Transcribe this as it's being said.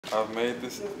I've made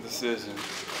this decision to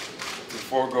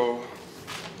forego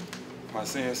my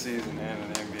senior season and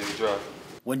an NBA draft.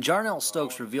 When Jarnell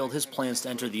Stokes revealed his plans to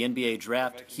enter the NBA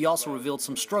draft, he also revealed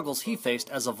some struggles he faced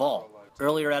as a Vol.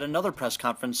 Earlier at another press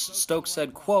conference, Stokes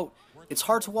said, quote, "It's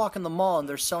hard to walk in the mall and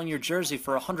they're selling your jersey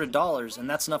for $100 and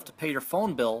that's enough to pay your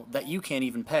phone bill that you can't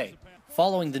even pay."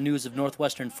 Following the news of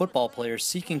Northwestern football players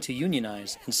seeking to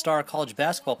unionize and star college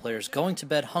basketball players going to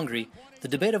bed hungry, the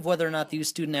debate of whether or not these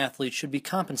student athletes should be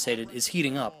compensated is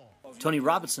heating up. Tony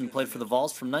Robinson played for the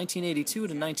Vols from 1982 to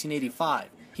 1985.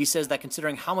 He says that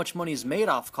considering how much money is made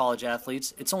off college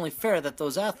athletes, it's only fair that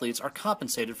those athletes are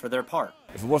compensated for their part.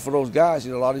 If it weren't for those guys,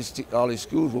 a lot of these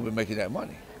schools will be making that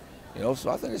money. So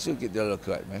I think they should get their little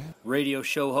cut, man. Radio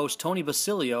show host Tony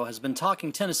Basilio has been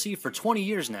talking Tennessee for 20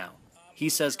 years now. He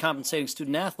says compensating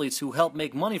student athletes who help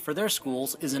make money for their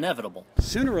schools is inevitable.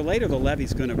 Sooner or later, the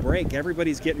levee's going to break.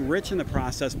 Everybody's getting rich in the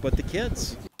process, but the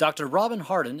kids. Dr. Robin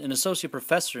Harden, an associate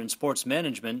professor in sports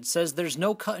management, says there's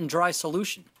no cut-and-dry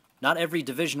solution. Not every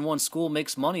Division I school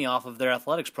makes money off of their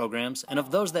athletics programs, and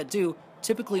of those that do,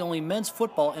 typically only men's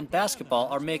football and basketball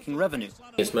are making revenue.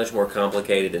 It's much more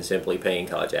complicated than simply paying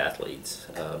college athletes.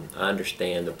 I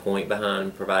understand the point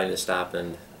behind providing a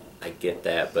stipend. I get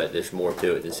that, but there's more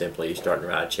to it than simply starting to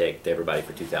write a check to everybody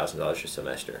for $2,000 a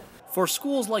semester. For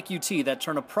schools like UT that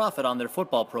turn a profit on their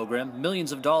football program,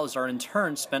 millions of dollars are in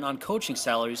turn spent on coaching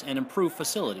salaries and improved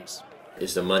facilities.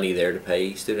 Is the money there to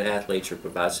pay student athletes or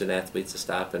provide student athletes a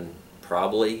stipend?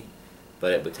 Probably,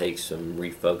 but it would take some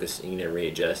refocusing and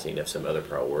readjusting of some other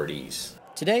priorities.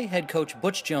 Today, head coach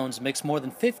Butch Jones makes more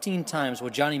than 15 times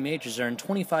what Johnny Majors earned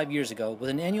 25 years ago with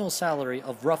an annual salary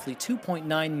of roughly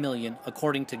 $2.9 million,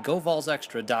 according to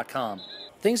GoVolsExtra.com.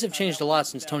 Things have changed a lot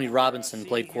since Tony Robinson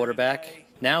played quarterback.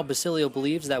 Now, Basilio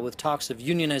believes that with talks of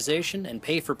unionization and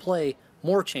pay for play,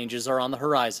 more changes are on the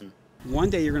horizon. One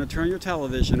day you're going to turn your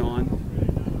television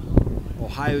on,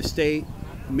 Ohio State,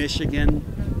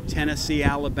 Michigan, Tennessee,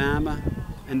 Alabama,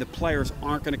 and the players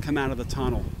aren't going to come out of the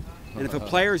tunnel. And if the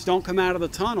players don't come out of the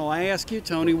tunnel, I ask you,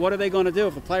 Tony, what are they going to do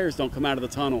if the players don't come out of the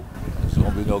tunnel? There's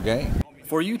going to be no game.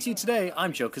 For UT Today,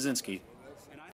 I'm Joe Kaczynski.